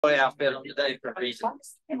Outfit on today for a reason.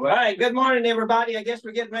 All right, good morning, everybody. I guess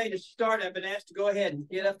we're getting ready to start. I've been asked to go ahead and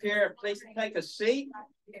get up here. Please take a seat.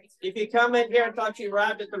 If you come in here and thought you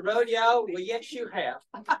arrived at the rodeo, well, yes, you have.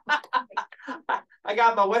 I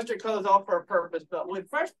got my Western clothes on for a purpose, but the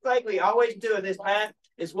first thing we always do in this path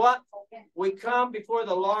is what? We come before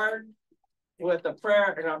the Lord with a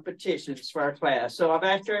prayer and our petitions for our class. So I've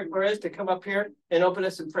asked Jerry Perez to come up here and open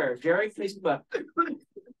us in prayer. Jerry, please come up.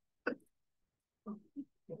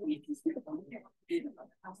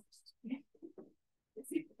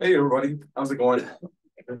 Hey everybody, how's it going?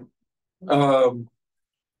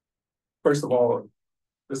 First of all,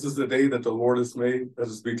 this is the day that the Lord has made. Let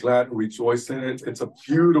us be glad and rejoice in it. It's a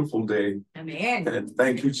beautiful day. Amen. And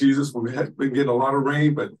thank you, Jesus. We have been getting a lot of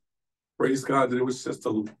rain, but praise God that it was just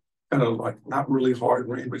a kind of like not really hard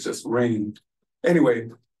rain, but just rain. Anyway,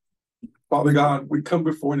 Father God, we come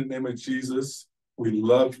before in the name of Jesus. We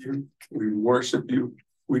love you. We worship you.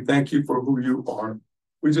 We thank you for who you are.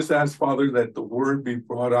 We just ask, Father, that the word be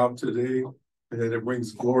brought out today and that it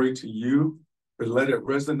brings glory to you, but let it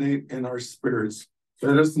resonate in our spirits.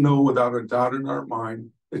 Let us know without a doubt in our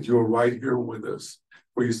mind that you are right here with us.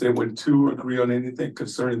 For you say, when two or three on anything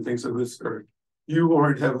concerning things of this earth, you,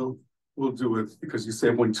 Lord in heaven, will do it. Because you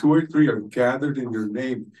said, when two or three are gathered in your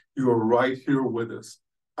name, you are right here with us.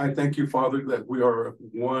 I thank you, Father, that we are of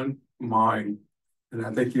one mind. And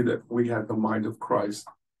I thank you that we have the mind of Christ.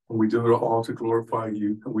 And we do it all to glorify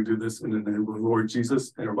you. And we do this in the name of the Lord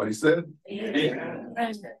Jesus. And everybody said, Amen.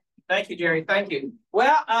 Thank you, Jerry. Thank you.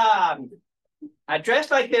 Well, I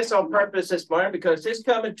dressed like this on purpose this morning because this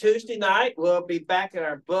coming Tuesday night, we'll be back in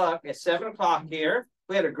our book at 7 o'clock here.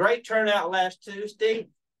 We had a great turnout last Tuesday.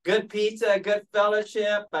 Good pizza, good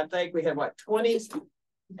fellowship. I think we had,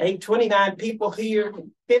 29 people here,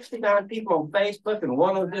 59 people on Facebook, and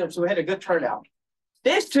one of them. So we had a good turnout.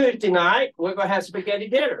 This Tuesday night, we're going to have spaghetti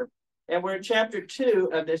dinner. And we're in chapter 2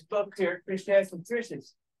 of this book here, Christianity and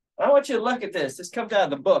Christians. I want you to look at this. This comes out of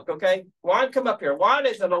the book, okay? Juan, come up here. Juan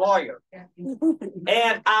is a lawyer.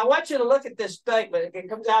 And I want you to look at this statement. It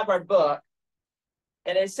comes out of our book.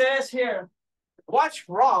 And it says here, what's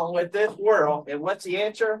wrong with this world? And what's the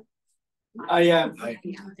answer?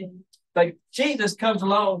 Like Jesus comes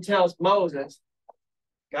along and tells Moses,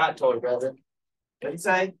 God told him, brother. What did he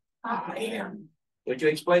say? I am. Would you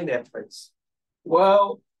explain that, please?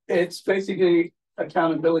 Well, it's basically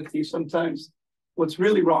accountability. Sometimes what's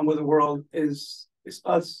really wrong with the world is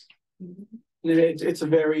us. It's a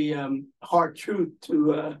very hard truth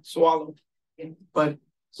to swallow, but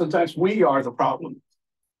sometimes we are the problem,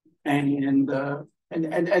 and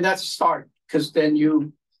that's a start, because then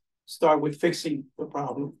you start with fixing the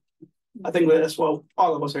problem. I think that's why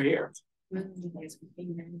all of us are here.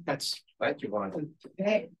 That's Thank you, Juan.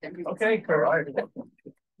 okay, Carl.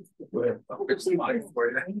 it's life for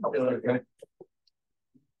you. Okay.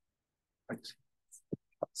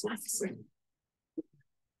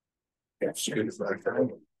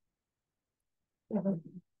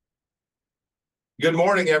 Good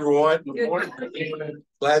morning, everyone. Good morning.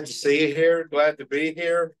 Glad to see you here. Glad to be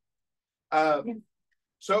here.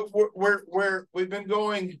 So we've been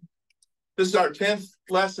going. This is our 10th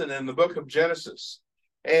lesson in the book of Genesis,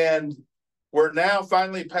 and we're now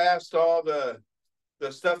finally past all the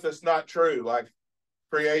stuff that's not true, like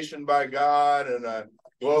creation by God and a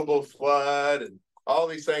global flood and all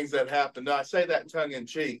these things that happened. Now, I say that tongue in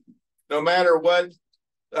cheek. No matter what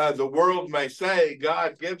the world may say,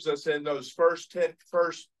 God gives us in those first 10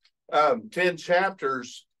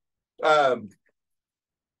 chapters.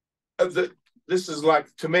 This is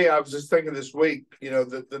like, to me, I was just thinking this week,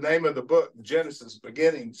 the name of the book, Genesis,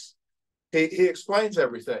 Beginnings, he explains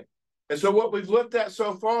everything. And so what we've looked at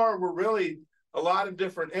so far were really a lot of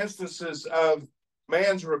different instances of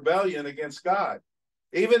man's rebellion against God.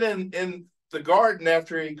 Even in the garden,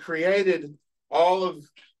 after he created all of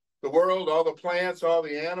the world, all the plants, all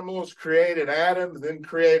the animals, created Adam, then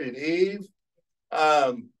created Eve.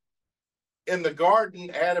 In the garden,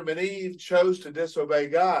 Adam and Eve chose to disobey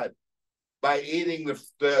God by eating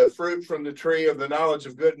the fruit from the tree of the knowledge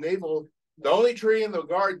of good and evil, the only tree in the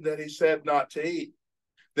garden that he said not to eat.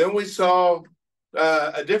 Then we saw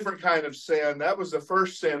a different kind of sin. That was the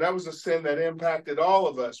first sin. That was a sin that impacted all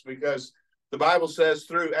of us, because the Bible says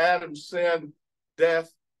through Adam's sin,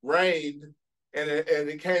 death reigned, and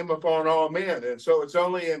it came upon all men. And so it's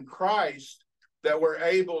only in Christ that we're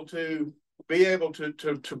able to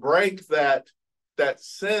break that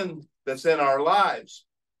sin that's in our lives.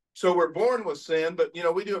 So we're born with sin, but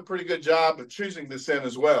we do a pretty good job of choosing the sin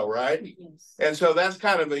as well, right? Yes. And so that's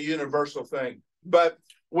kind of a universal thing. But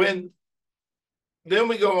then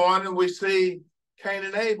we go on and we see Cain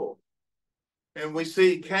and Abel. and we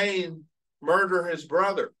see Cain murder his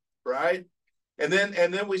brother, right? And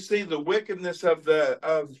then we see the wickedness of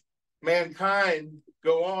mankind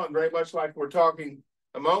go on, very much like we're talking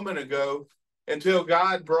a moment ago, until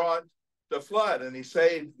God brought the flood and he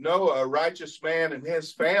saved Noah, a righteous man, and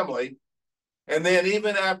his family. And then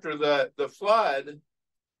even after the flood,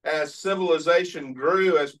 as civilization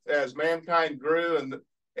grew, as mankind grew, and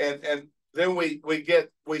then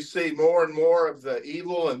we see more and more of the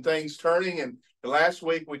evil and things turning. And last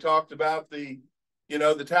week we talked about the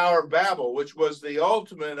Tower of Babel, which was the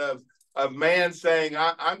ultimate of man saying,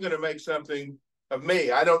 I'm going to make something of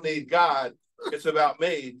me. I don't need God. It's about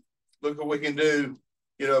me. Look what we can do,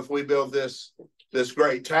 if we build this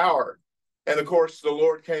great tower. And of course, the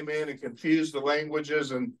Lord came in and confused the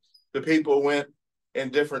languages, and the people went in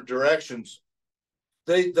different directions.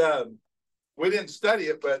 We didn't study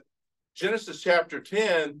it, but Genesis chapter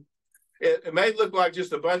 10, it may look like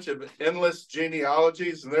just a bunch of endless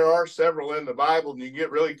genealogies, and there are several in the Bible, and you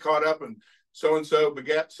get really caught up in so-and-so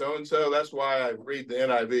begat so-and-so. That's why I read the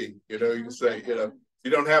NIV. You can say,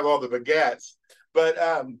 you don't have all the begats. But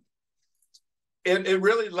it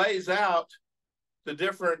really lays out the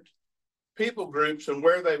different people groups and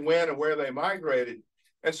where they went and where they migrated.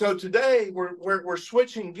 And so today we're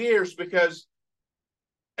switching gears, because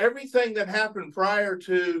everything that happened prior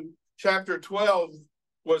to chapter 12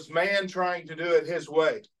 was man trying to do it his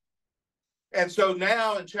way. And so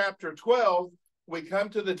now in chapter 12, we come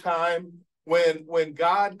to the time when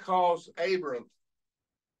God calls Abram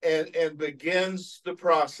and begins the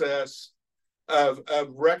process of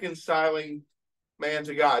reconciling man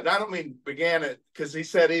to God. And I don't mean began it, because he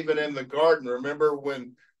said even in the garden, remember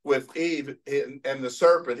when with Eve and the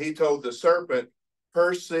serpent, he told the serpent,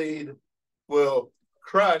 her seed will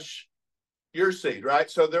crush your seed, right?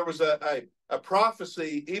 So there was a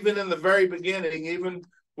prophecy even in the very beginning, even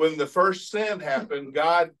when the first sin happened,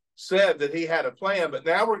 God said that he had a plan. But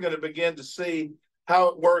now we're going to begin to see how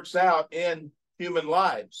it works out in human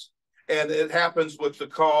lives. And it happens with the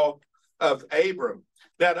call of Abram.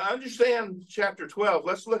 Now, to understand chapter 12,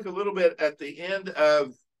 let's look a little bit at the end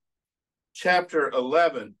of chapter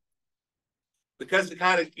 11, because it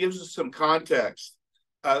kind of gives us some context.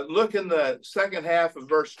 Look in the second half of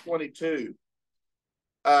verse 22,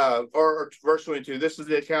 or verse 22. This is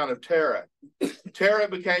the account of Terah. Terah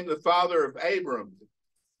became the father of Abram,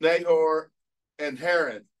 Nahor, and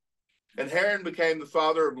Haran. And Haran became the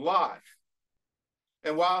father of Lot.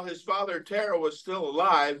 And while his father Terah was still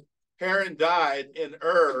alive, Haran died in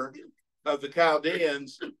Ur of the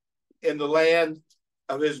Chaldeans, in the land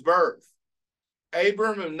of his birth.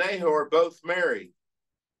 Abram and Nahor both married.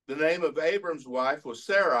 The name of Abram's wife was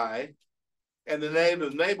Sarai, and the name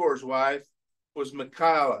of Nabor's wife was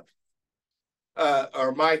Milcah. I'm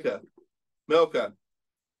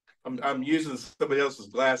using somebody else's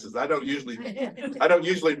glasses. I don't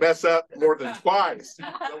usually mess up more than twice.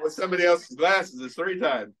 But with somebody else's glasses, it's 3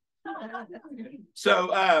 times.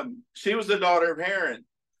 So she was the daughter of Haran,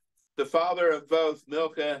 the father of both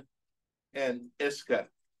Milcah and Iscah.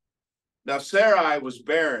 Now Sarai was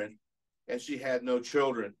barren, and she had no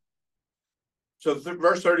children. So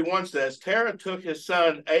verse 31 says, Terah took his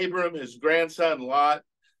son Abram, his grandson Lot,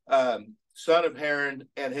 son of Haran,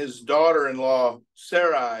 and his daughter-in-law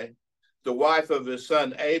Sarai, the wife of his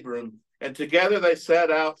son Abram, and together they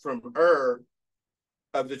set out from Ur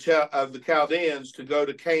of the Chaldeans to go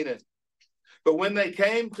to Canaan. But when they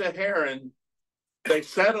came to Haran, they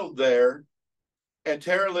settled there, and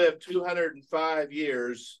Terah lived 205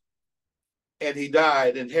 years, and he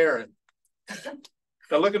died in Haran.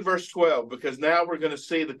 Now look at verse 12, because now we're going to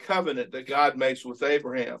see the covenant that God makes with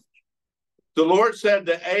Abraham. The Lord said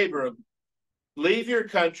to Abram, leave your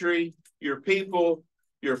country, your people,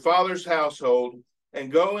 your father's household,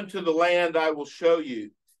 and go into the land I will show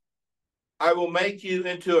you. I will make you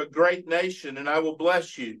into a great nation, and I will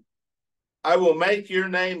bless you. I will make your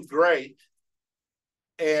name great,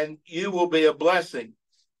 and you will be a blessing.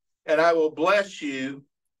 And I will bless you,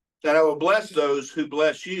 and I will bless those who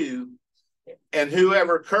bless you, and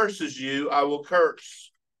whoever curses you, I will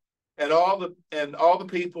curse. And all the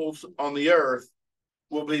peoples on the earth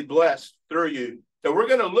will be blessed through you. So we're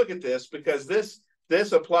going to look at this, because this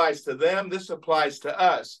applies to them, this applies to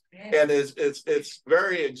us, and it's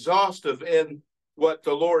very exhaustive in what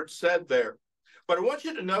the Lord said there. But I want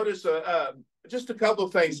you to notice just a couple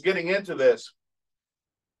of things getting into this.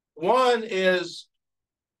 One is,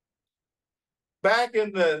 back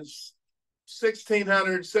in the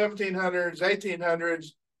 1600s, 1700s, 1800s,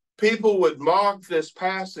 people would mock this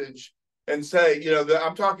passage and say,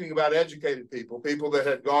 I'm talking about educated people that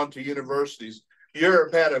had gone to universities.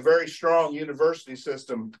 Europe had a very strong university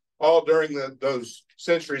system all during those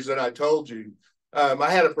centuries that I told you. I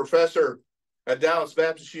had a professor at Dallas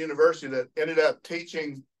Baptist University that ended up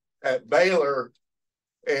teaching at Baylor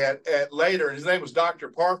at later, and his name was Dr.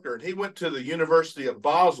 Parker, and he went to the University of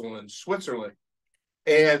Basel in Switzerland.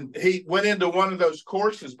 And he went into one of those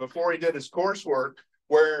courses before he did his coursework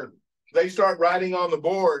where they start writing on the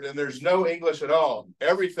board and there's no English at all.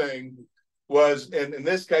 Everything was, in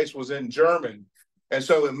this case, was in German. And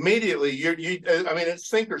so immediately I mean, it's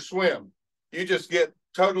sink or swim. You just get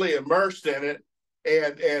totally immersed in it.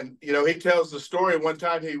 And you know, he tells the story one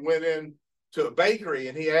time he went in to a bakery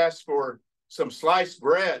and he asked for some sliced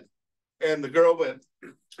bread. And the girl went,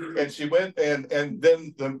 and she went, and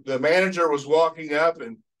then the manager was walking up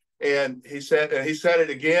and he said it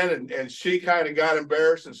again, and she kind of got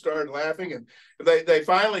embarrassed and started laughing, and they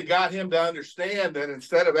finally got him to understand that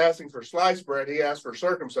instead of asking for sliced bread, he asked for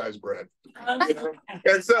circumcised bread.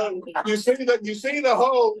 And so you see the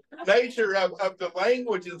whole nature of the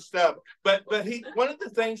language and stuff. But one of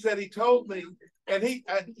the things that he told me, and he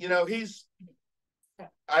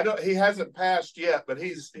hasn't passed yet, but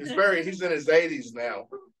he's in his 80s now.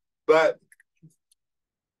 But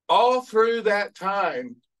all through that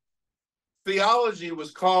time, theology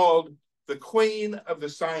was called the queen of the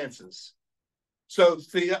sciences. So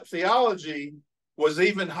theology was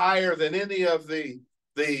even higher than any of the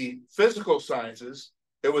physical sciences.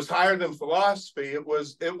 It was higher than philosophy. It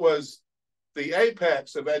was the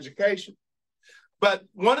apex of education. But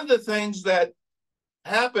one of the things that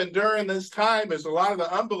happened during this time is a lot of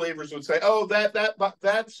the unbelievers would say, oh,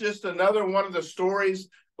 that's just another one of the stories,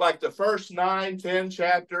 like the first 9, 10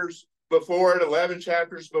 chapters before it, 11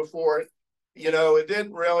 chapters before it. You know, it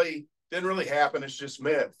didn't really happen. It's just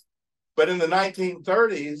myth. But in the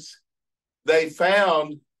 1930s, they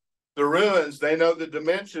found the ruins. They know the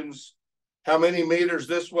dimensions, how many meters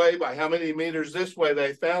this way by how many meters this way.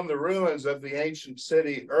 They found the ruins of the ancient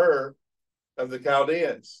city Ur of the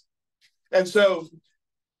Chaldeans. And so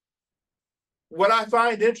what I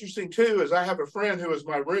find interesting too is I have a friend who was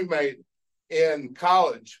my roommate in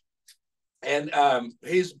college, and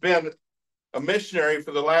he's been a missionary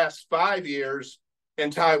for the last 5 years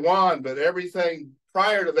in Taiwan, but everything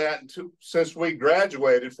prior to that, since we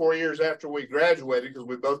graduated, 4 years after we graduated, because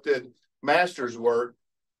we both did master's work,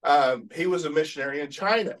 he was a missionary in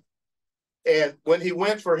China. And when he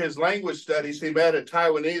went for his language studies, he met a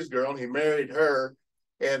Taiwanese girl and he married her.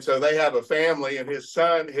 And so they have a family, and his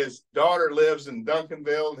daughter lives in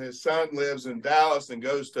Duncanville, and his son lives in Dallas and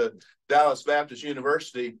goes to Dallas Baptist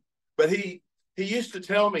University. But he used to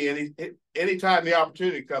tell me, and anytime the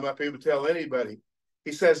opportunity come up, he would tell anybody,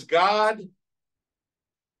 he says, God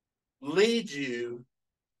leads you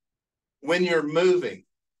when you're moving.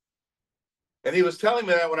 And he was telling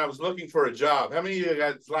me that when I was looking for a job. How many of you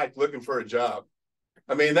guys like looking for a job?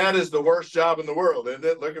 I mean, that is the worst job in the world, isn't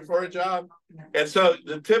it? Looking for a job. And so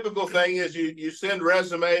the typical thing is you send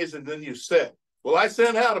resumes and then you sit. Well, I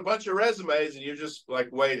sent out a bunch of resumes and you're just like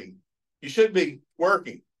waiting. You should be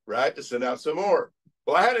working, right, to send out some more.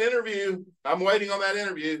 Well, I had an interview. I'm waiting on that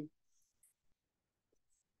interview.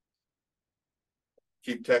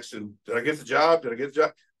 Keep texting. Did I get the job? Did I get the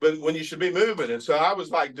job? But when you should be moving. And so I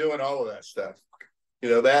was like doing all of that stuff. You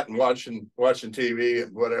know, that and watching TV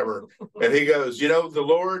and whatever. And he goes, you know, the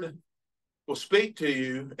Lord will speak to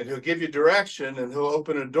you and he'll give you direction and he'll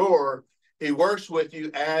open a door. He works with you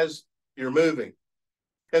as you're moving.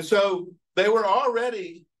 And so they were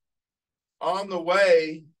already on the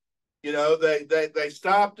way. You know, they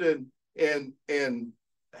stopped in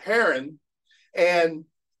Haran, and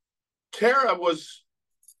Terah was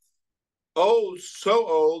so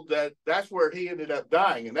old that's where he ended up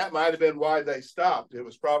dying, and that might have been why they stopped. It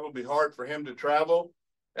was probably hard for him to travel,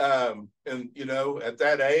 and you know, at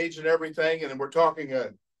that age and everything. And we're talking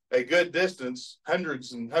a good distance,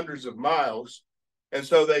 hundreds and hundreds of miles. And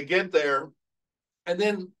so they get there, and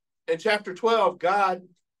then in chapter 12, God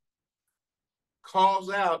calls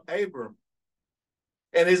out Abram.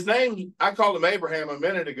 And his name, I called him Abraham a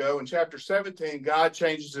minute ago. In chapter 17, God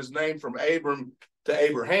changes his name from Abram to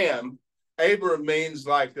Abraham. Abram means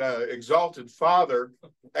like exalted father.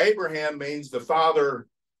 Abraham means the father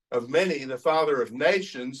of many, the father of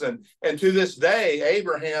nations. And to this day,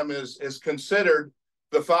 Abraham is considered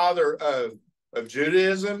the father of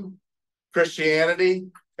Judaism, Christianity,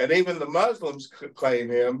 and even the Muslims claim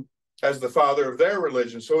him as the father of their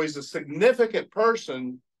religion. So he's a significant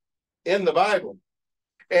person in the Bible.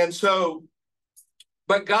 And so,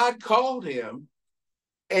 but God called him,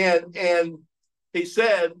 and he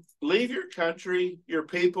said, leave your country, your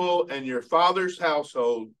people, and your father's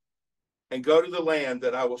household, and go to the land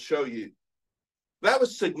that I will show you. That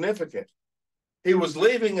was significant. he was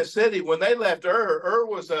leaving a city. When they left Ur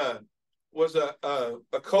was a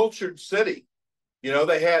cultured city. You know,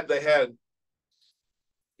 they had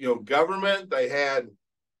government, they had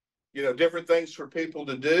different things for people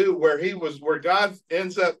to do. Where God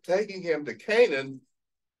ends up taking him to Canaan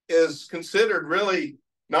is considered really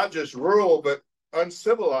not just rural but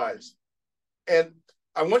uncivilized. And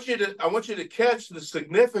I want you to catch the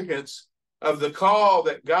significance of the call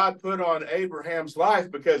that God put on Abram's life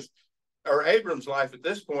at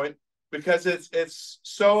this point, because it's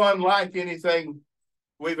so unlike anything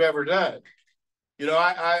we've ever done.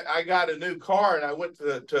 I got a new car and I went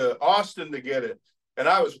to Austin to get it, and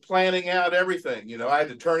I was planning out everything. I had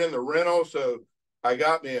to turn in the rental, so I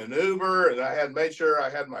got me an Uber, and I had made sure I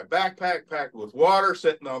had my backpack packed with water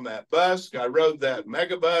sitting on that bus. I rode that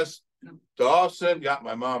mega bus to Austin, got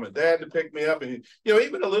my mom and dad to pick me up, and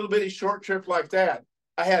even a little bitty short trip like that,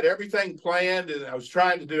 I had everything planned, and I was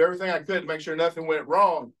trying to do everything I could to make sure nothing went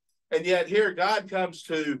wrong. And yet here God comes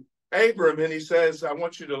to Abram and he says, I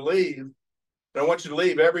want you to leave. And I want you to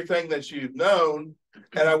leave everything that you've known,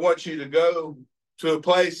 and I want you to go to a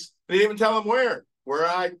place. They didn't even tell him where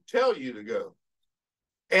I tell you to go.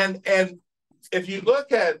 And if you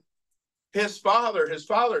look at his father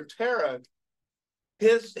Terah,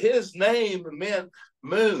 his name meant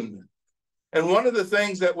moon. And one of the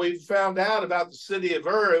things that we found out about the city of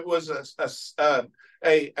Ur, it was a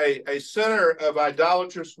center of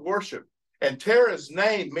idolatrous worship. And Terah's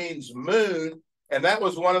name means moon, and that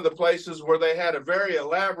was one of the places where they had a very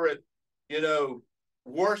elaborate,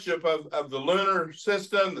 worship of the lunar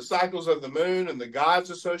system, the cycles of the moon, and the gods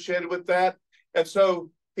associated with that. And so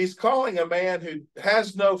he's calling a man who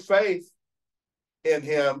has no faith in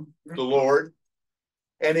him, the Lord,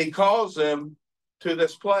 and he calls him to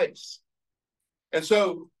this place. And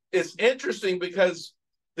so it's interesting because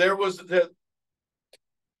there was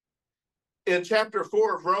in chapter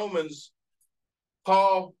 4 of Romans,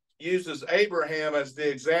 Paul uses Abraham as the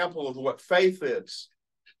example of what faith is.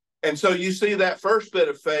 And so you see that first bit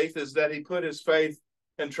of faith is that he put his faith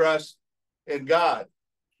and trust in God,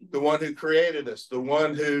 the one who created us, the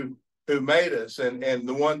one who made us, and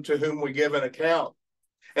the one to whom we give an account.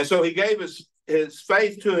 And so he gave his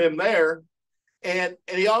faith to him there. And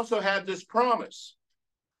he also had this promise.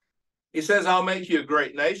 He says, I'll make you a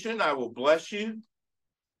great nation. I will bless you.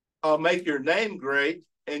 I'll make your name great,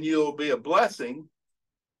 and you'll be a blessing.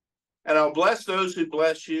 And I'll bless those who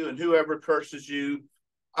bless you, and whoever curses you,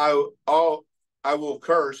 I will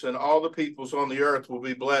curse, and all the peoples on the earth will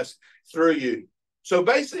be blessed through you. So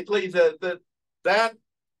basically, that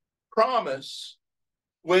promise,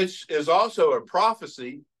 which is also a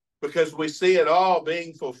prophecy, because we see it all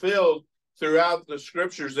being fulfilled throughout the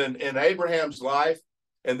scriptures in Abraham's life,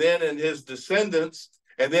 and then in his descendants,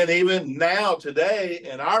 and then even now today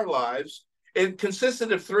in our lives, it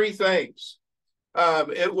consisted of three things.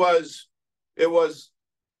 It was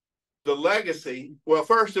the legacy. Well,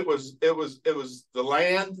 first it was the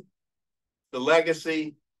land, the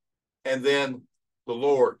legacy, and then the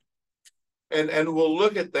Lord. And we'll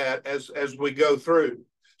look at that as we go through.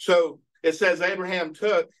 So it says Abraham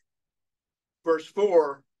took, verse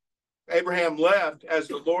 4, Abraham left as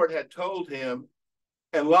the Lord had told him,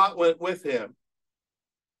 and Lot went with him.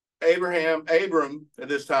 Abram at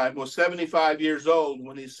this time was 75 years old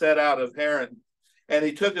when he set out of Haran, and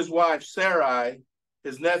he took his wife Sarai,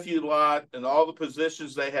 his nephew Lot, and all the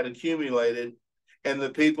possessions they had accumulated, and the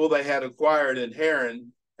people they had acquired in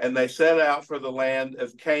Haran, and they set out for the land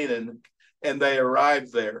of Canaan, and they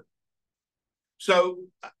arrived there. So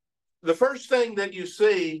the first thing that you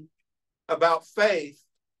see about faith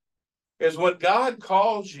is when God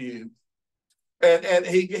calls you, and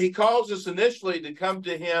he calls us initially to come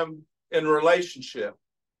to him in relationship.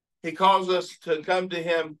 He calls us to come to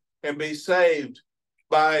him and be saved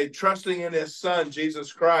by trusting in his son,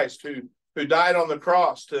 Jesus Christ, who died on the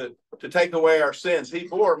cross to take away our sins. He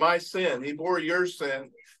bore my sin. He bore your sin.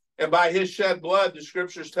 And by his shed blood, the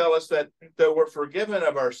scriptures tell us that we're forgiven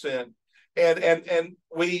of our sin. And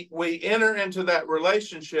we enter into that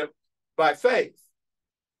relationship by faith.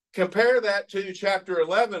 Compare that to chapter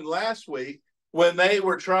 11 last week, when they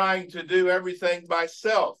were trying to do everything by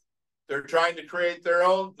self. They're trying to create their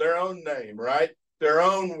own name, right? Their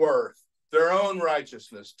own worth, their own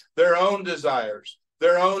righteousness, their own desires,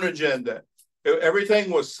 their own agenda.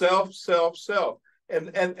 Everything was self. And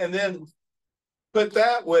then put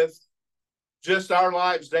that with just our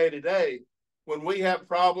lives day to day. When we have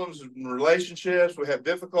problems in relationships, we have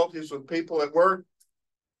difficulties with people at work,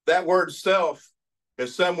 that word self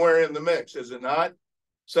is somewhere in the mix, is it not?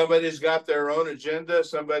 Somebody's got their own agenda.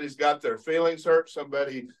 Somebody's got their feelings hurt.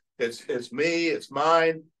 Somebody, it's me, it's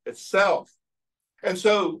mine, it's self. And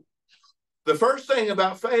so the first thing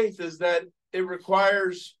about faith is that it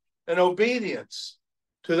requires an obedience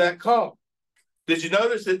to that call. Did you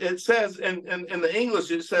notice it says in the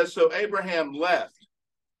English, it says, so Abraham left.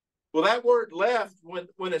 Well, that word left,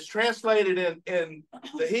 when it's translated in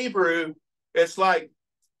the Hebrew, it's like,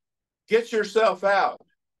 get yourself out.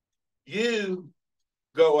 You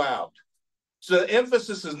go out. So the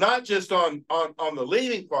emphasis is not just on the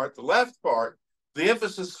leaving part, the left part. The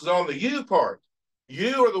emphasis is on the you part.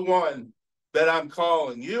 You are the one that I'm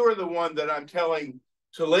calling. You are the one that I'm telling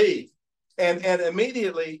to leave. And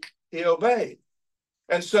immediately he obeyed.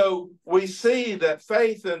 And so we see that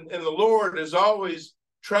faith in the Lord is always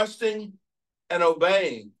trusting and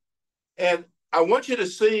obeying. And I want you to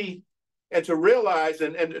see and to realize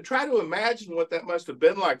and to try to imagine what that must have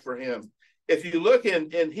been like for him. If you look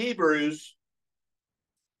in Hebrews,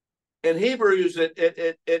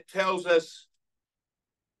 it tells us,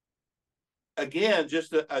 again,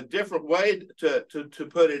 just a different way to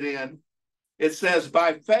put it in. It says,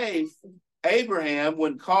 by faith, Abraham,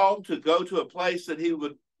 when called to go to a place that he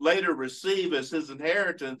would later receive as his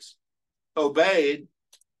inheritance, obeyed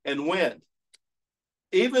and went,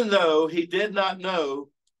 even though he did not know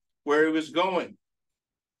where he was going.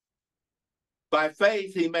 By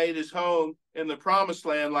faith, he made his home in the promised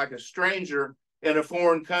land like a stranger in a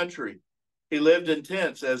foreign country. He lived in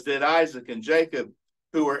tents, as did Isaac and Jacob,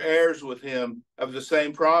 who were heirs with him of the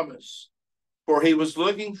same promise. For he was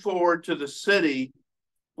looking forward to the city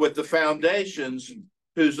with the foundations,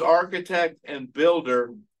 whose architect and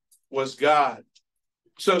builder was God.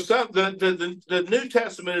 So the New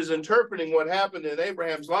Testament is interpreting what happened in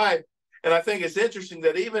Abraham's life. And I think it's interesting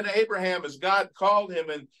that even Abraham, as God called him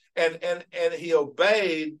and he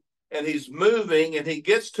obeyed, and he's moving, and he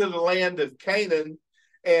gets to the land of Canaan.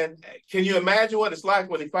 And can you imagine what it's like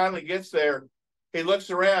when he finally gets there? He looks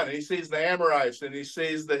around and he sees the Amorites, and he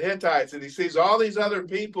sees the Hittites, and he sees all these other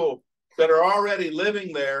people that are already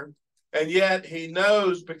living there. And yet he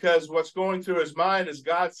knows, because what's going through his mind is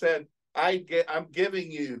God said, I'm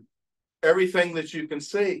giving you everything that you can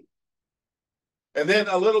see. And then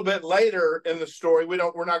a little bit later in the story, we're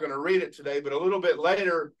not going to read it today, but a little bit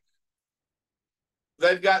later,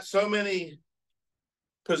 they've got so many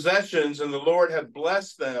possessions, and the Lord had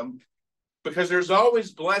blessed them, because there's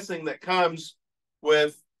always blessing that comes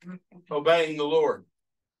with obeying the Lord.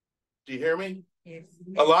 Do you hear me? Yes.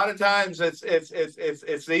 A lot of times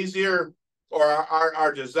it's easier, or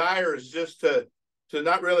our desire is just to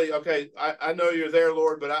not really, okay, I know you're there,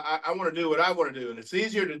 Lord, but I want to do what I want to do. And it's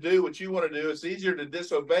easier to do what you want to do. It's easier to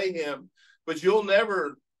disobey him, but you'll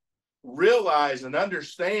never realize and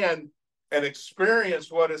understand and experience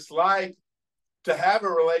what it's like to have a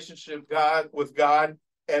relationship with God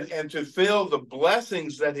and to feel the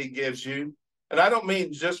blessings that he gives you. And I don't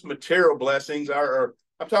mean just material blessings, or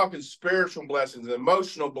I'm talking spiritual blessings,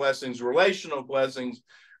 emotional blessings, relational blessings,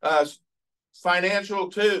 financial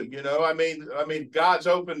too. You know, I mean, God's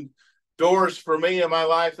opened doors for me in my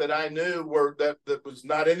life that I knew that was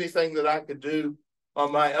not anything that I could do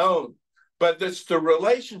on my own, but it's the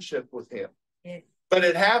relationship with him. Yes. But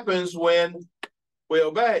it happens when we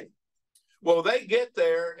obey. Well, they get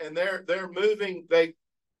there and they're moving.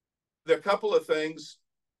 The couple of things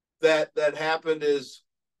that happened is,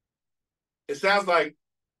 it sounds like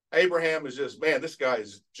Abraham is just, man, this guy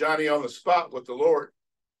is Johnny on the spot with the Lord.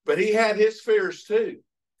 But he had his fears too.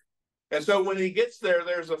 And so when he gets there,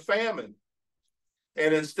 there's a famine.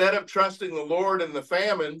 And instead of trusting the Lord in the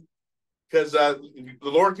famine, because the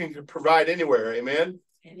Lord can provide anywhere, amen?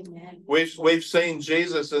 Amen. We've seen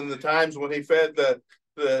Jesus in the times when he fed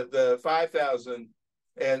the 5,000,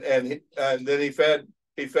 and then he fed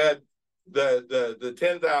the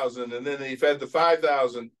 10,000, and then he fed the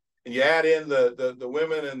 5,000, and you add in the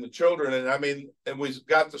women and the children, and I mean, and we've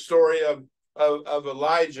got the story of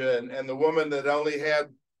Elijah and the woman that only had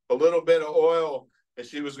a little bit of oil, and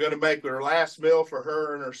she was going to make her last meal for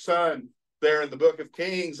her and her son there in the book of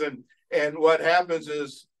Kings. And what happens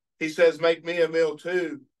is he says, make me a meal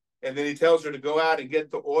too. And then he tells her to go out and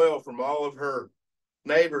get the oil from all of her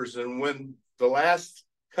neighbors. And when the last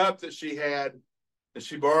cup that she had, and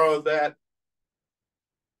she borrowed that,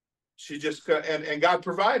 she just, and God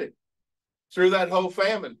provided through that whole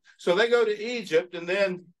famine. So they go to Egypt, and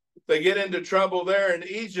then they get into trouble there in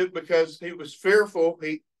Egypt because he was fearful.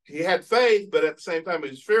 He had faith, but at the same time, he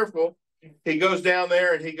was fearful. He goes down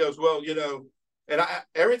there and he goes, well, you know, and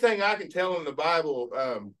everything I can tell in the Bible,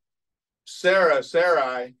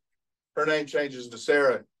 Sarai, her name changes to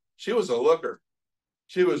Sarah. She was a looker.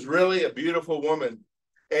 She was really a beautiful woman.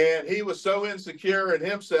 And he was so insecure in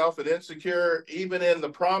himself and insecure even in the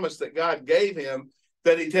promise that God gave him.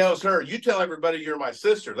 that he tells her, you tell everybody you're my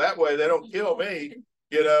sister. That way they don't kill me,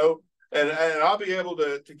 you know, and I'll be able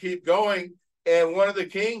to keep going. And one of the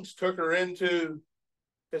kings took her into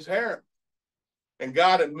his harem. And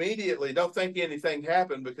God immediately, don't think anything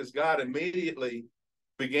happened, because God immediately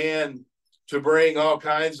began to bring all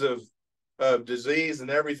kinds of disease and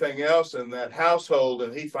everything else in that household.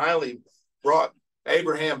 And he finally brought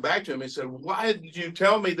Abraham back to him. He said, why did you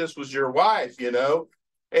tell me this was your wife, you know?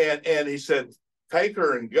 And he said, take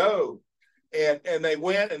her and go. And they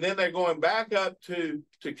went, and then they're going back up to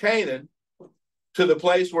Canaan, to the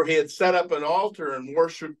place where he had set up an altar and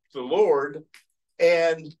worshiped the Lord.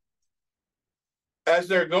 And as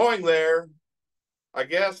they're going there, I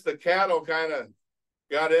guess the cattle kind of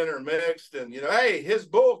got intermixed, and, you know, hey, his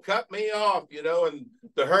bull cut me off, you know, and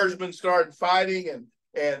the herdsmen started fighting.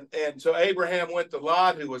 And so Abraham went to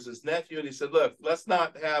Lot, who was his nephew, and he said, look, let's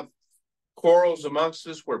not have quarrels amongst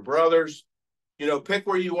us. We're brothers, you know, pick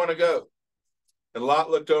where you want to go. And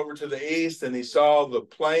Lot looked over to the east, and he saw the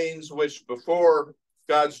plains, which before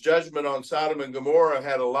God's judgment on Sodom and Gomorrah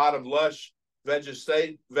had a lot of lush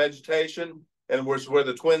vegetation, and was where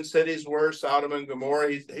the twin cities were, Sodom and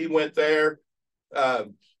Gomorrah. He went there.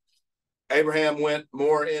 Abraham went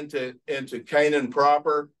more into Canaan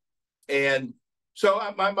proper. And so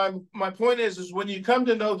my point is when you come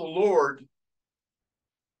to know the Lord,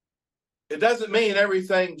 it doesn't mean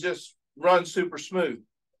everything just runs super smooth.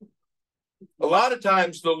 A lot of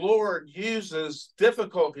times the Lord uses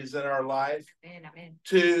difficulties in our life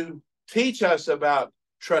to teach us about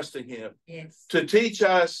trusting him, to teach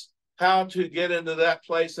us how to get into that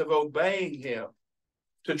place of obeying him,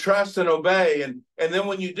 to trust and obey. And then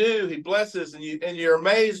when you do, he blesses, and you're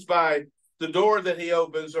amazed by the door that he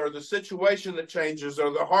opens, or the situation that changes,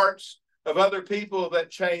 or the hearts of other people that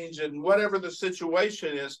change, and whatever the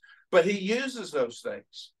situation is. But he uses those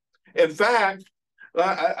things. In fact,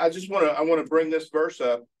 I want to bring this verse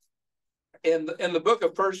up in the book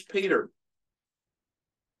of 1 Peter.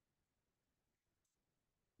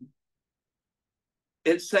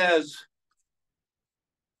 It says,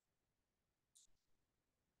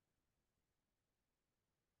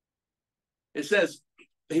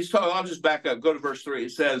 he's talking, I'll just back up, go to verse 3.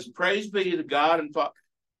 It says, praise be to God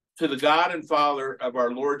to the God and Father of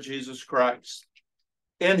our Lord Jesus Christ.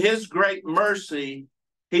 In his great mercy,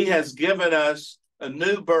 he has given us a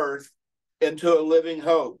new birth into a living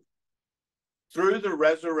hope through the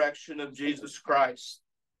resurrection of Jesus Christ.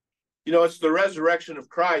 You know, it's the resurrection of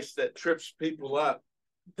Christ that trips people up.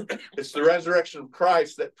 It's the resurrection of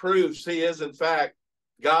Christ that proves he is, in fact,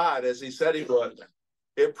 God, as he said he was.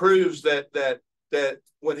 It proves that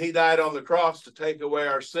when he died on the cross to take away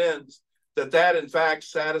our sins, that in fact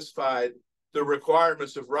satisfied the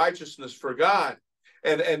requirements of righteousness for God.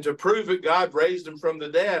 And to prove it, God raised him from the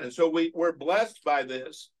dead. And so we're blessed by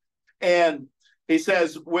this. And he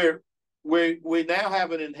says we now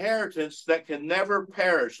have an inheritance that can never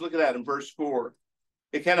perish. Look at that in verse 4.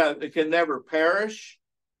 It can never perish,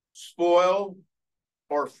 spoil,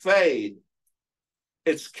 or fade.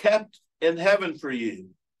 It's kept in heaven for you.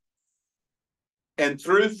 And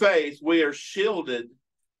through faith, we are shielded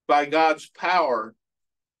by God's power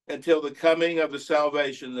until the coming of the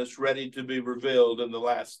salvation that's ready to be revealed in the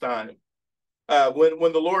last time.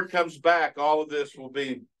 When the Lord comes back, all of this will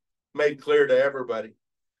be made clear to everybody.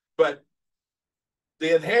 But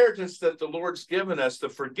the inheritance that the Lord's given us, the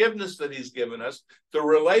forgiveness that he's given us, the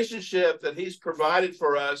relationship that he's provided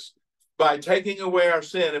for us by taking away our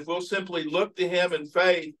sin, if we'll simply look to him in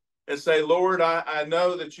faith and say, Lord, I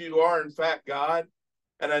know that you are in fact God,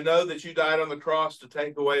 and I know that you died on the cross to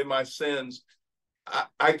take away my sins.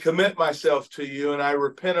 I commit myself to you, and I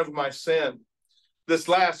repent of my sin. This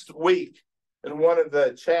last week, in one of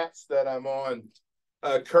the chats that I'm on,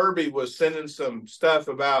 Kirby was sending some stuff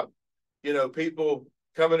about, you know, people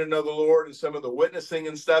coming to know the Lord and some of the witnessing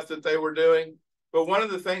and stuff that they were doing. But one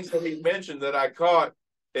of the things that he mentioned that I caught,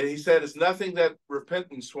 and he said, is nothing that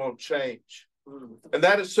repentance won't change. And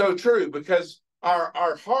that is so true, because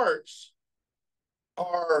our hearts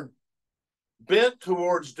are bent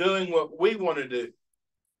towards doing what we want to do.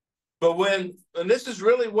 But and this is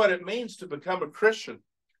really what it means to become a Christian.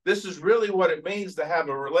 This is really what it means to have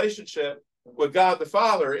a relationship with God the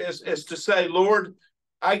Father, is to say, Lord,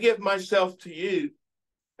 I give myself to you,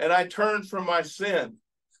 and I turn from my sin.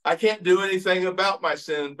 I can't do anything about my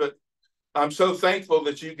sin, but I'm so thankful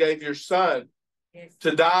that you gave your son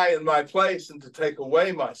to die in my place and to take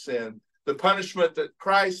away my sin. The punishment that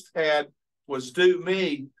Christ had was due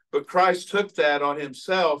me, but Christ took that on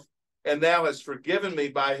himself and now has forgiven me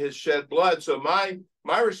by his shed blood. So my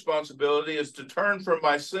responsibility is to turn from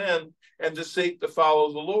my sin and to seek to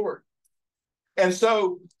follow the Lord. And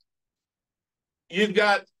so you've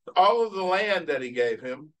got all of the land that he gave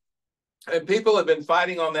him, and people have been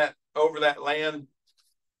fighting on that over that land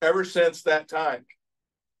ever since that time.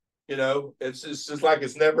 You know, it's just like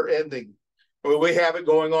it's never ending. Well, we have it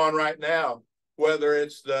going on right now, whether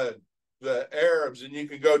it's the Arabs, and you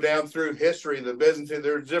can go down through history, the Byzantine,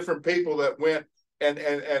 there are different people that went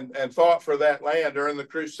and fought for that land during the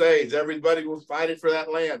Crusades. Everybody was fighting for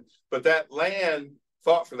that land, but that land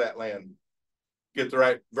fought for that land. Get the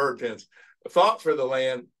right verb tense. Fought for the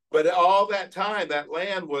land, but all that time, that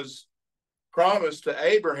land was promised to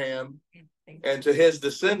Abraham and to his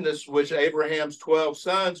descendants, which Abraham's 12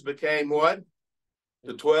 sons became what?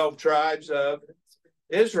 The 12 tribes of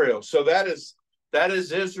Israel. So that is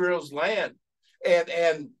Israel's land.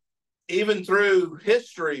 And even through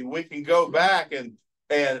history, we can go back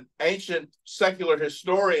and ancient secular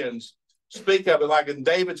historians speak of it, like in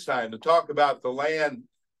David's time, to talk about the land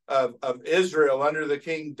of Israel under the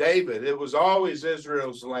King David. It was always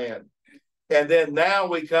Israel's land. And then now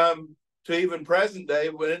we come to even present day,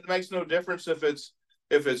 when it makes no difference if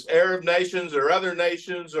it's Arab nations or other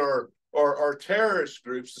nations or terrorist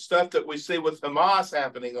groups. The stuff that we see with Hamas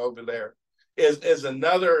happening over there is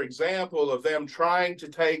another example of them trying to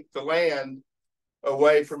take the land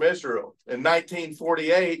away from Israel. In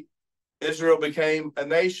 1948, Israel became a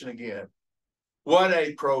nation again. What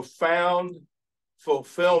a profound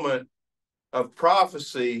fulfillment of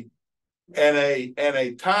prophecy and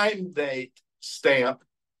a time date stamp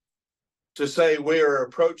to say we are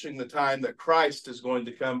approaching the time that Christ is going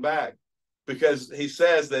to come back, because he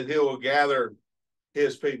says that he will gather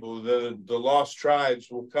his people, the lost tribes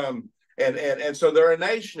will come, and so they're a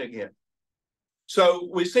nation again. So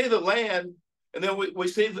we see the land, and then we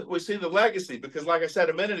see the legacy, because like I said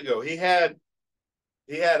a minute ago, he had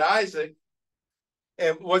Isaac.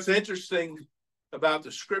 And what's interesting about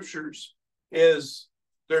the scriptures is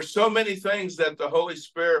there's so many things that the Holy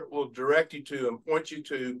Spirit will direct you to and point you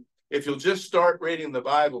to if you'll just start reading the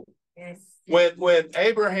Bible. Yes. When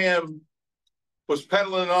Abraham was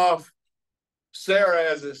peddling off Sarah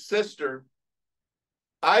as his sister,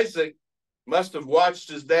 Isaac must have watched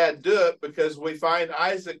his dad do it, because we find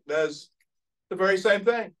Isaac does the very same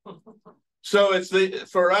thing. So it's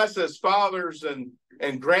for us as fathers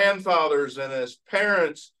and grandfathers and as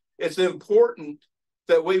parents, it's important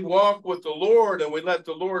that we walk with the Lord and we let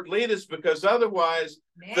the Lord lead us, because otherwise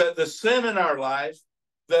the sin in our life,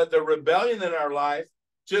 the rebellion in our life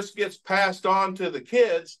just gets passed on to the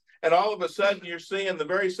kids, and all of a sudden you're seeing the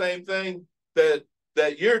very same thing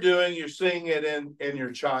that you're doing, you're seeing it in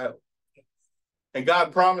your child. And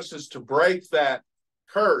God promises to break that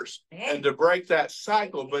curse and to break that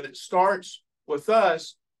cycle, but it starts with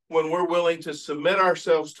us when we're willing to submit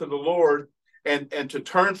ourselves to the Lord and to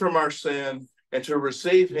turn from our sin and to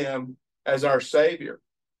receive him as our Savior.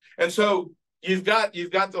 And so you've got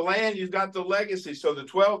the land, you've got the legacy. So the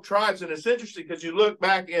 12 tribes, and it's interesting because you look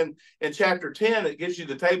back in chapter 10, it gives you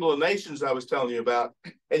the table of nations I was telling you about.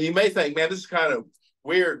 And you may think, man, this is kind of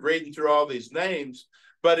weird reading through all these names,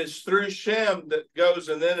 but it's through Shem that goes,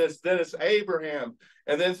 and then it's Abraham,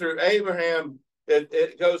 and then through Abraham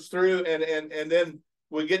it goes through, and then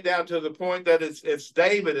we get down to the point that it's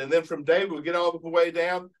David, and then from David we get all the way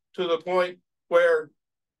down to the point where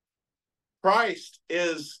Christ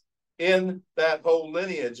is in that whole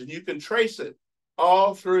lineage, and you can trace it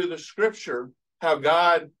all through the scripture, how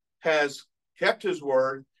God has kept his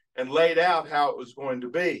word and laid out how it was going to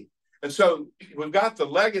be. And so we've got the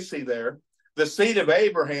legacy there, the seed of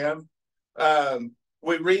Abraham.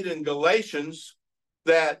 We read in Galatians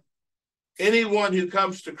that anyone who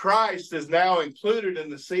comes to Christ is now included in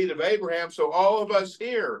the seed of Abraham. So all of us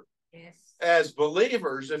here, Yes. as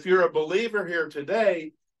believers, if you're a believer here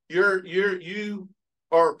today, you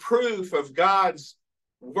are proof of God's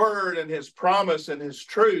word and his promise and his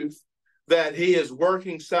truth, that he is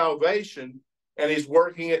working salvation, and he's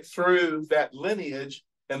working it through that lineage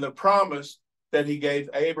and the promise that he gave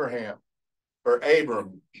Abraham, or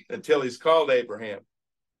Abram, until he's called Abraham.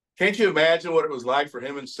 Can't you imagine what it was like for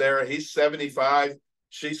him and Sarah? He's 75,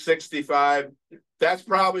 she's 65. That's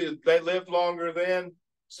probably, they lived longer then.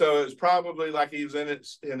 So it's probably like he was in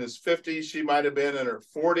his 50s. She might have been in her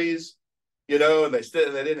 40s, you know, and they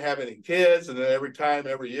didn't have any kids. And then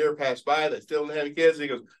every year passed by, they still didn't have any kids. And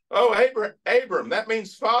he goes, "Oh, Abram, that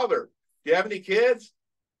means father. Do you have any kids?"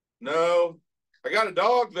 "No, I got a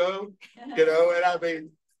dog though," you know, and I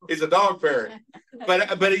mean, he's a dog parent,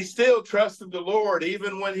 but he still trusted the Lord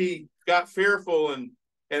even when he got fearful.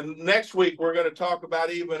 And next week we're going to talk about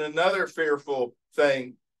even another fearful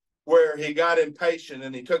thing where he got impatient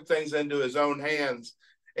and he took things into his own hands,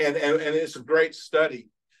 and it's a great study.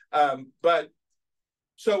 But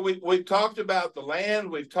So we've talked about the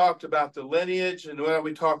land, we've talked about the lineage, and now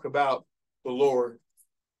we talk about the Lord.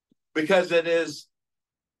 Because it is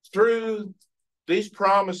through these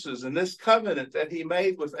promises and this covenant that he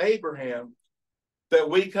made with Abraham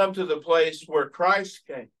that we come to the place where Christ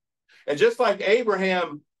came. And just like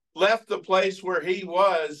Abraham left the place where he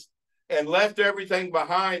was and left everything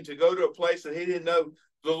behind to go to a place that he didn't know,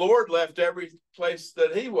 the Lord left every place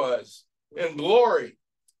that he was in glory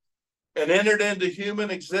and entered into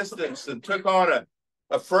human existence and took on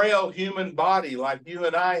a frail human body like you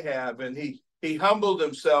and I have. And he humbled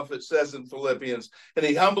himself, it says in Philippians, and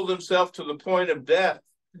he humbled himself to the point of death.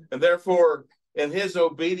 And therefore, in his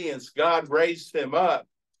obedience, God raised him up,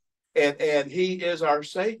 and he is our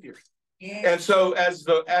Savior. Yeah. And so as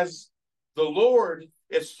the Lord,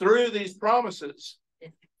 it's through these promises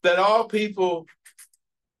that all people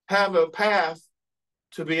have a path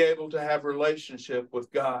to be able to have relationship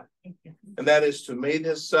with God. And that is to meet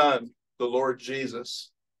his son, the Lord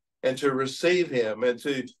Jesus, and to receive him, and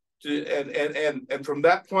and from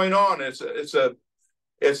that point on, it's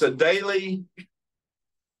a daily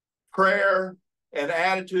prayer and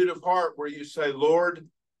attitude of heart where you say, Lord,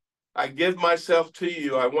 I give myself to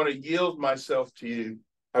you. I want to yield myself to you.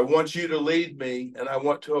 I want you to lead me, and I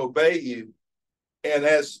want to obey you. And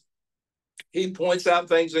as he points out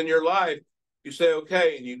things in your life, you say,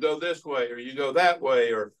 okay, and you go this way, or you go that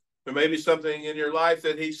way, or there may be something in your life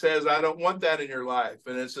that he says, I don't want that in your life.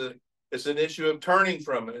 And it's an issue of turning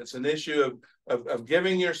from it. It's an issue of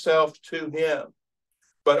giving yourself to him.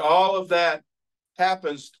 But all of that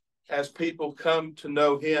happens as people come to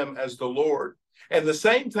know him as the Lord. And the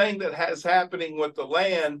same thing that has happening with the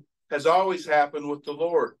land has always happened with the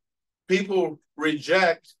Lord. People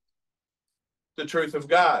reject the truth of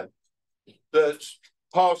God.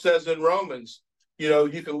 Paul says in Romans,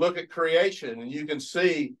 you can look at creation and you can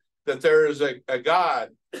see that there is a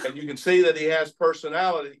God, and you can see that he has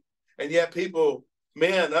personality. And yet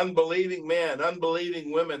unbelieving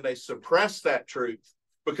women, they suppress that truth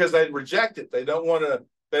because they reject it. They don't want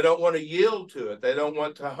to yield to it. They don't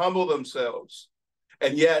want to humble themselves.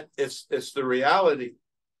 And yet it's the reality.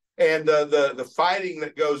 And the fighting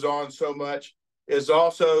that goes on so much is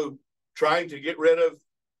also trying to get rid of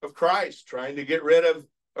Christ, trying to get rid of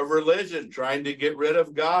religion, trying to get rid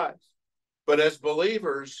of God. But as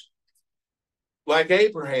believers, like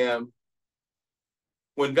Abraham,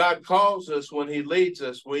 when God calls us, when he leads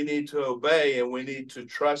us, we need to obey and we need to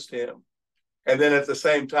trust him. And then at the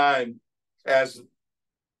same time, as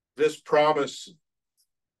this promise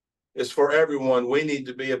is for everyone, we need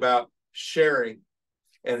to be about sharing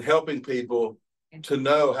and helping people to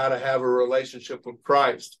know how to have a relationship with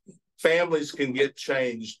Christ. Families can get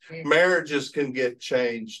changed. Marriages can get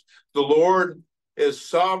changed. The Lord is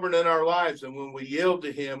sovereign in our lives. And when we yield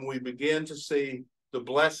to him, we begin to see the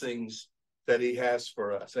blessings that he has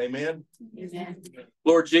for us. Amen? Amen.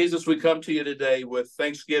 Lord Jesus, we come to you today with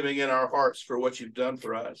thanksgiving in our hearts for what you've done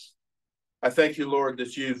for us. I thank you, Lord,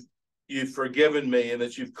 that you've forgiven me and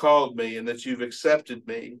that you've called me and that you've accepted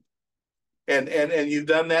me. And you've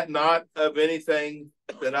done that not of anything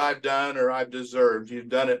that I've done or I've deserved. You've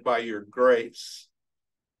done it by your grace.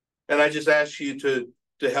 And I just ask you to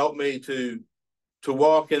help me to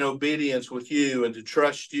walk in obedience with you and to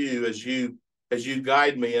trust you as you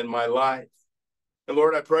guide me in my life. And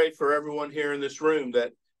Lord, I pray for everyone here in this room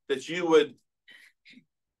that you would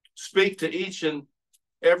speak to each and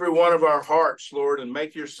every one of our hearts, Lord, and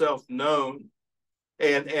make yourself known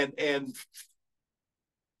and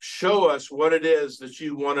show us what it is that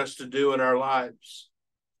you want us to do in our lives.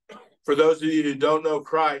 For those of you who don't know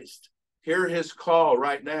Christ, hear his call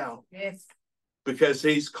right now. Yes. Because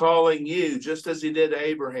he's calling you just as he did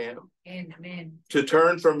Abraham. Amen. To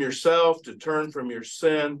turn from yourself, to turn from your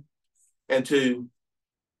sin, and to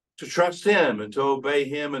trust him and to obey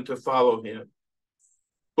him and to follow him.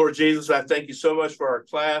 Lord Jesus, I thank you so much for our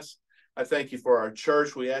class. I thank you for our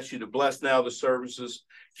church. We ask you to bless now the services.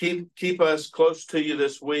 Keep us close to you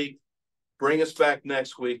this week. Bring us back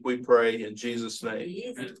next week, we pray in Jesus'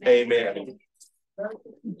 name. Amen.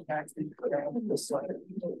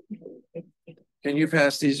 Can you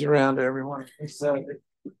pass these around to everyone?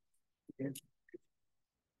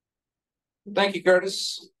 Thank you,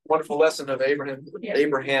 Curtis. Wonderful lesson of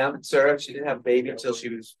Abraham. Sarah, she didn't have a baby until she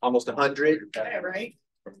was almost 100. Yeah, right.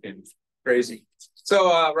 Crazy.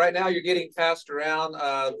 So right now you're getting passed around,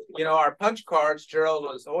 our punch cards. Gerald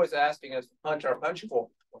was always asking us to punch our punch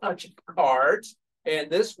cards. And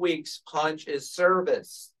this week's punch is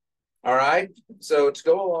service. All right. So to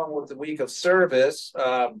go along with the week of service,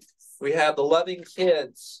 we have the loving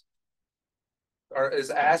kids. is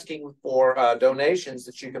asking for donations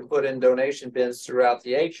that you can put in donation bins throughout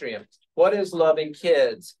the atrium. What is Loving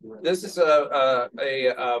Kids? This is a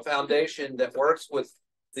foundation that works with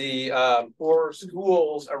the poor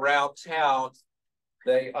schools around town.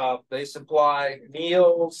 They supply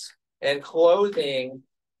meals and clothing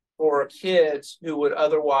for kids who would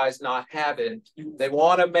otherwise not have it. They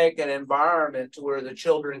want to make an environment to where the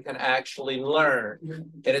children can actually learn.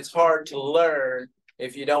 And it's hard to learn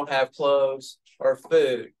if you don't have clothes or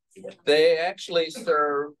food. They actually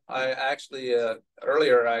serve,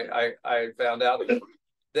 earlier I found out that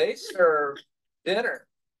they serve dinner,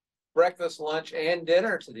 breakfast, lunch, and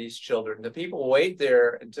dinner to these children. The people wait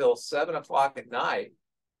there until 7 o'clock at night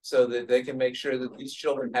so that they can make sure that these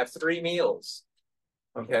children have 3 meals.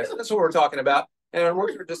 Okay, so that's what we're talking about. And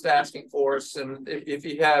we're just asking for some, if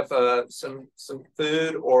you have some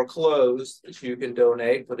food or clothes that you can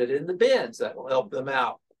donate, put it in the bins. That will help them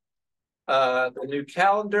out. The new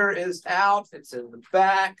calendar is out. It's in the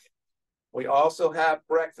back. We also have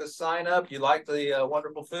breakfast sign up. You like the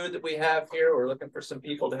wonderful food that we have here? We're looking for some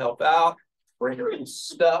people to help out. Bring your own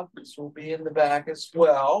stuff. This will be in the back as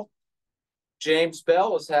well. James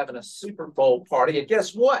Bell is having a Super Bowl party. And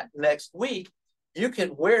guess what? Next week, you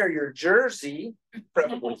can wear your jersey,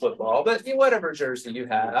 preferably football, but whatever jersey you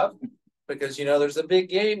have, because you know there's a big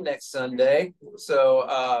game next Sunday.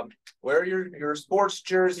 So wear your sports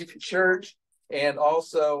jersey to church. And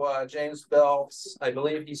also James Bell, I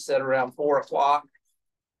believe he said around 4 o'clock.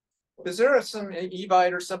 Is there some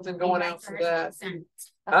Evite or something going out for that?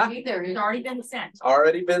 Huh? It's already been sent.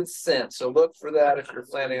 Already been sent. So look for that if you're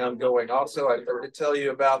planning on going. Also, I forgot to tell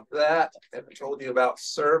you about that. I haven't told you about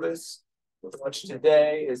service. Lunch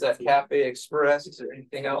today is at Cafe Express. Is there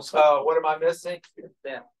anything else? Oh, what am I missing?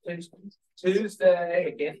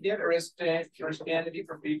 Tuesday, dinner is Christianity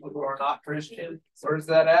for people who are not Christian. Where's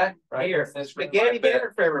that at? Right here. Spaghetti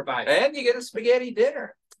dinner for everybody. And you get a spaghetti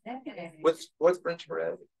dinner with French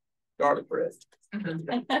bread, garlic bread.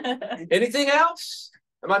 Anything else?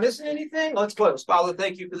 Am I missing anything? Let's close. Father,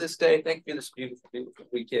 thank you for this day. Thank you for this beautiful, beautiful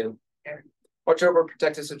weekend. Watch over and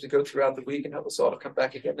protect us as we go throughout the week and help us all to come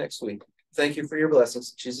back again next week. Thank you for your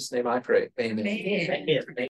blessings. In Jesus' name I pray. Amen. Amen.